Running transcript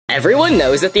Everyone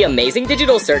knows that the Amazing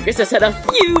Digital Circus has had a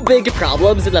few big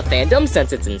problems in the fandom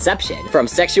since its inception. From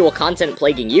sexual content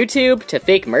plaguing YouTube, to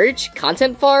fake merch,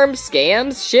 content farms,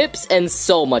 scams, ships, and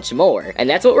so much more. And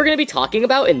that's what we're gonna be talking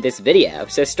about in this video,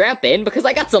 so strap in because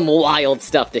I got some wild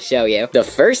stuff to show you. The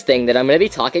first thing that I'm gonna be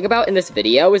talking about in this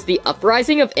video is the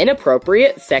uprising of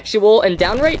inappropriate, sexual, and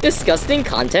downright disgusting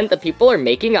content that people are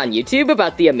making on YouTube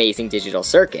about the Amazing Digital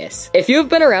Circus. If you have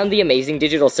been around the Amazing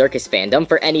Digital Circus fandom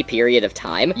for any period of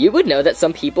time, you would know that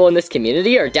some people in this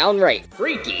community are downright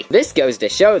freaky. This goes to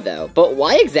show though, but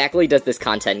why exactly does this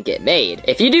content get made?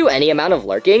 If you do any amount of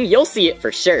lurking, you'll see it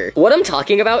for sure. What I'm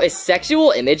talking about is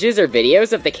sexual images or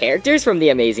videos of the characters from the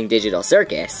Amazing Digital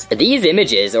Circus. These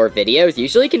images or videos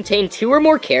usually contain 2 or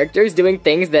more characters doing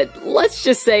things that, let's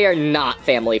just say, are not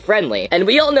family friendly. And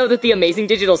we all know that the Amazing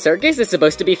Digital Circus is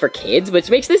supposed to be for kids, which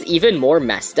makes this even more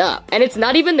messed up. And it's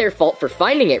not even their fault for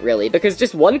finding it really, because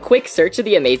just one quick search of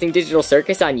the Amazing Digital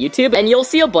Circus on YouTube and you'll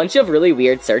see a bunch of really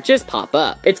weird searches pop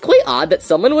up. It's quite odd that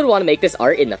someone would want to make this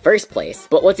art in the first place,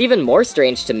 but what's even more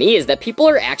strange to me is that people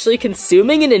are actually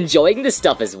consuming and enjoying this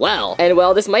stuff as well. And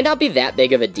while this might not be that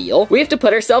big of a deal, we have to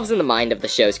put ourselves in the mind of the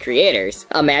show's creators.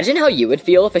 Imagine how you would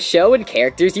feel if a show and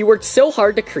characters you worked so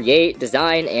hard to create,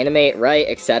 design, animate, write,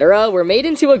 etc. were made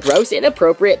into a gross,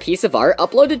 inappropriate piece of art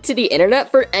uploaded to the internet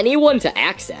for anyone to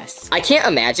access. I can't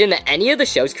imagine that any of the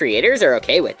show's creators are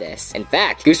okay with this. In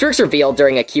fact, Gooseworks revealed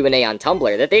during a Q&A on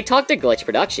Tumblr that they talked to Glitch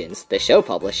Productions, the show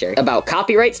publisher, about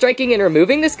copyright striking and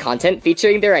removing this content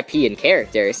featuring their IP and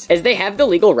characters, as they have the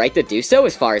legal right to do so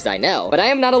as far as I know. But I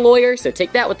am not a lawyer, so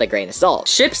take that with a grain of salt.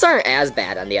 Ships aren't as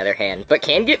bad on the other hand, but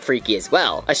can get freaky as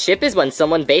well. A ship is when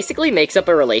someone basically makes up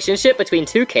a relationship between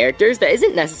 2 characters that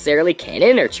isn't necessarily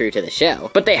canon or true to the show,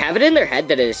 but they have it in their head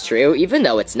that it is true even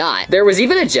though it's not. There was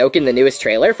even a joke in the newest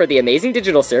trailer for the Amazing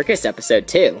Digital Circus episode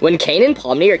 2, when Kane and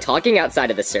Pomni are talking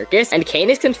outside of the circus, and Kane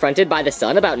is confronted by the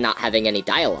son about not having any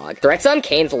dialogue. Threats on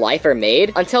Kane's life are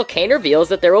made until Kane reveals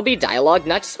that there will be dialogue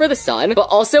not just for the son, but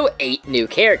also 8 new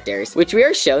characters, which we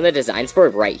are shown the designs for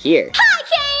right here. Hi,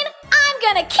 Kane!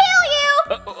 I'm gonna kill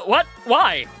you! What?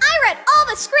 Why? I read all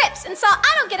the scripts and saw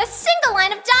I don't get a single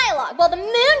line of dialogue, while the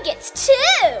moon gets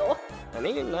 2! I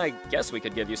mean, I guess we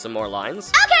could give you some more lines.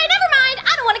 Okay, never mind!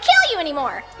 I don't want to kill you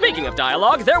anymore! Speaking of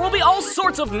dialogue, there will be all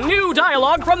sorts of new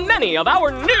dialogue from many of our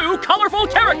new colorful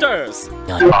characters!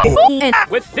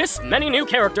 With this many new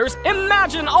characters,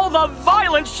 imagine all the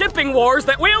violent shipping wars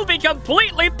that we'll be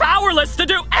completely powerless to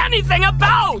do anything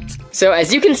about! So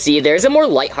as you can see, there's a more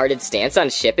lighthearted stance on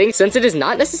shipping since it is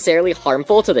not necessarily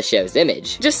harmful to the show's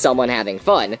image, just someone having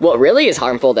fun. What really is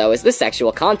harmful though is the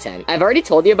sexual content. I've already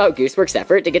told you about Gooseworks'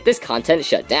 effort to get this content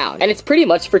shut down, and it's pretty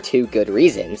much for 2 good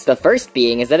reasons. The first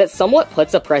being is that it somewhat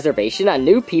puts a preservation on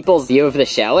new people's view of the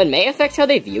show and may affect how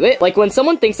they view it. Like when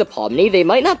someone thinks of Pomni, they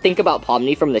might not think about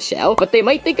Pomni from the show, but they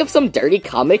might think of some dirty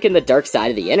comic in the dark side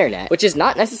of the internet, which is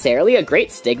not necessarily a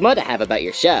great stigma to have about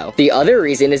your show. The other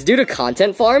reason is due to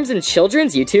content farms and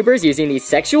children's YouTubers using these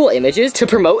sexual images to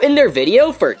promote in their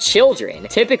video for children.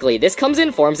 Typically, this comes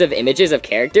in forms of images of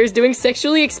characters doing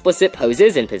sexually explicit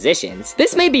poses and positions.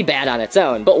 This may be bad on its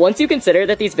own, but once you consider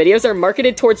that these videos are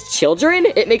marketed towards children,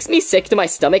 it makes me sick to my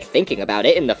stomach thinking about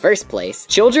it in the first place.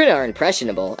 Children are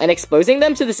impressionable, and exposing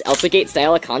them to this Elsagate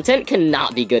style of content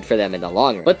cannot be good for them in the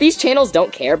long run. But these channels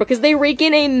don't care because they rake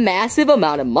in a massive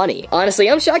amount of money. Honestly,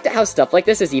 I'm shocked at how stuff like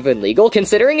this is even legal,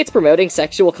 considering it's promoting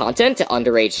sexual content to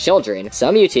underage children.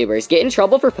 Some YouTubers get in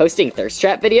trouble for posting thirst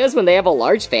trap videos when they have a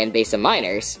large fan base of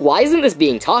minors. Why isn't this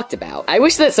being talked about? I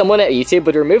wish that someone at YouTube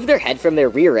would remove their head from their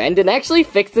rear end and actually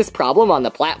fix this problem on the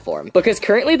platform, because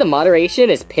currently the moderation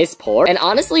is piss poor and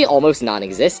honestly almost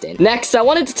non-existent. Next, I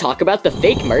wanted to talk about the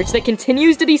fake merch that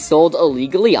continues to be sold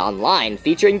illegally online,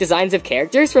 featuring designs of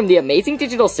characters from the Amazing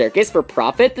Digital Circus for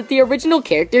profit that the original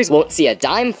characters won't see a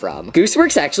dime from.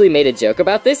 Gooseworks actually made a joke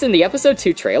about this in the episode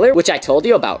 2 trailer, which I told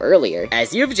you about earlier.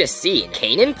 As you've just seen,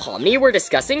 Kane and Pomni were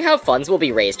discussing how funds will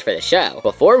be raised for the show.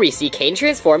 Before we see Kane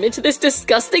transform into this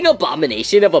disgusting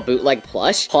abomination of a bootleg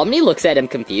plush, Pomni looks at him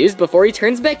confused before he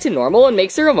turns back to normal and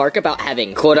makes a remark about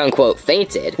having quote-unquote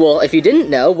fainted. Well, if you didn't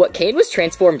know, what Kane was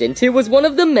transformed into was one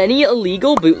of the many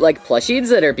illegal bootleg plushies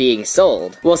that are being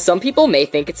sold. Well, some people may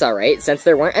think it's alright since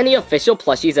there weren't any official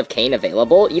plushies of Kane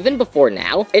available even before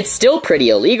now. It's still pretty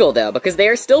illegal though, because they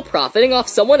are still profiting off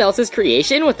someone else's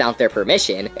creation without their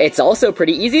permission. It's also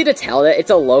pretty easy to tell that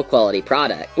it's a low quality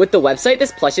product. With the website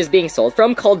this plush is being sold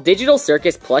from, called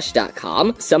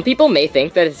digitalcircusplush.com, some people may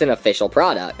think that it's an official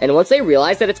product, and once they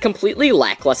realize that it's completely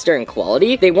lackluster in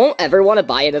quality, they won't ever want to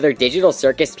buy another Digital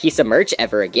Circus piece of merch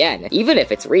ever again. even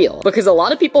if it's real. Because a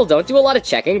lot of people don't do a lot of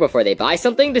checking before they buy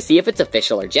something to see if it's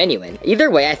official or genuine. Either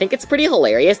way, I think it's pretty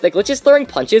hilarious that Glitch is throwing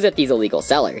punches at these illegal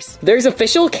sellers. There's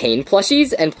official Kane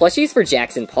plushies and plushies for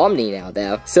Jackson Pomni now,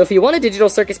 though. So if you want a Digital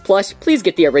Circus plush, please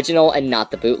get the original and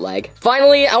not the bootleg.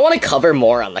 Finally, I want to cover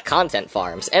more on the content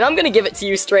farms, and I'm gonna give it to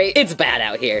you straight, it's bad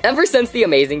out here. Ever since the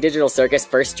Amazing Digital Circus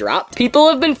first dropped, people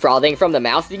have been frothing from the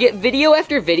mouth to get video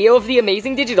after video of the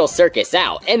Amazing Digital Circus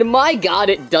out, and my god,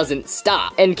 it doesn't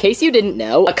stop. In case you didn't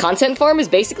know, a content farm is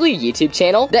basically a YouTube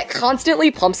channel that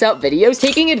constantly pumps out videos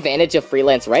taking advantage of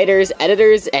freelance writers,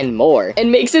 editors, and more,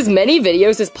 and makes as many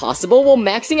videos as possible while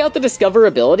maxing out the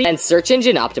discoverability and search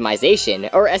engine optimization,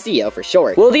 or SEO for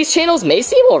short. While these channels may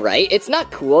seem alright, it's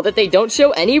not cool that they don't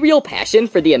show any real passion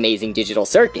for the Amazing Digital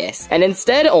Circus, and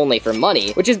instead only for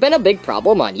money, which has been a big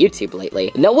problem on YouTube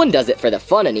lately. No one does it for the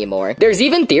fun anymore. There's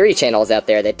even theory channels out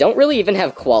there that don't really even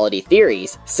have quality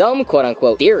theories. Some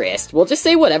quote-unquote theorists will just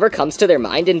say whatever comes to their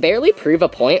mind and barely prove a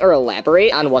point or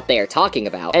elaborate on what they are talking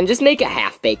about, and just make a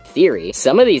half-baked theory.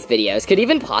 Some of these videos could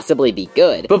even possibly be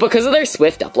good, but because of their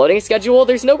swift uploading schedule,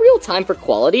 there's no real time for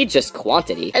quality, just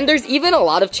quantity. And there's even a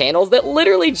lot of channels that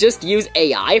literally just use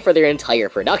AI for their entire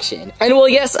production. And well,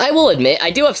 yes, I will admit,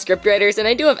 I do have scriptwriters and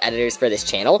I do have editors for this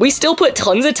channel. We still put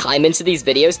tons of time into these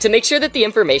videos to make sure that the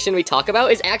information we talk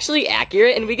about is actually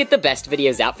accurate and we get the best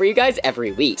videos out for you guys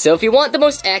every week. So if you want the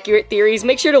most accurate theories,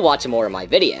 make sure to watch more of my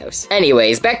videos.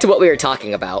 Anyways, back to what we were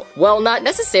talking about. Well, not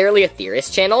necessarily a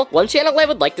theorist channel. One channel I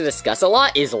would like to discuss a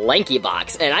lot is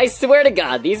LankyBox, and I swear to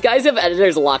god, these guys have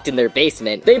editors locked in their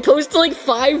basement. They post like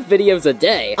 5 videos a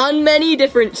day on many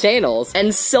different channels,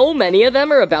 and so many of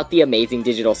them are about the Amazing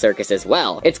Digital Circus as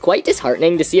well. It's quite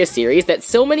disheartening to see a series that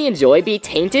so many enjoy be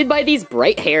tainted by these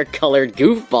bright hair colored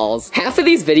goofballs. Half of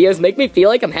these videos make me feel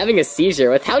like I'm having a seizure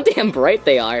with how damn bright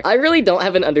they are. I really don't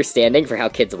have an understanding for how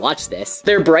kids watch this.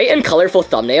 Their bright and colorful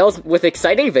thumbnails with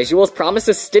exciting visuals promise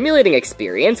a stimulating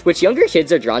experience, which younger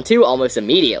kids are drawn to almost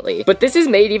immediately. But this is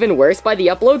made even worse by the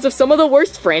uploads of some of the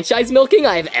worst franchise milking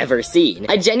I've ever seen.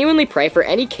 I genuinely pray for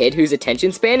any kid whose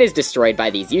attention span is destroyed by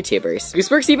these YouTubers.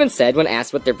 Gooseworks even said when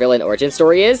asked what their villain origin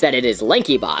story is, that it is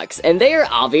LankyBox, and they are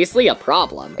obviously a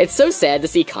problem. It's so sad to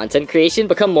see content creation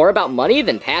become more about money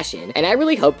than passion, and I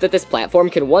really hope that this platform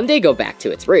can one day go back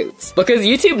to its roots. Because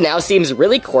YouTube now seems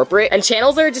really corporate, and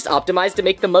channels are just optimized to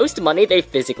make the most money they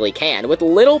physically can, with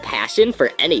little passion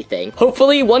for anything.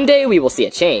 Hopefully, one day we will see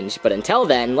a change, but until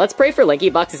then, let's pray for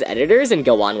LankyBox's editors and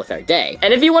go on with our day.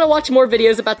 And if you want to watch more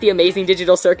videos about the Amazing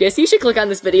Digital Circus, you should click on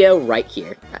this video right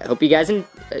here. I hope you guys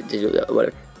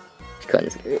whatever.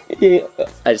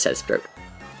 I just had a stroke.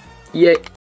 Yeah.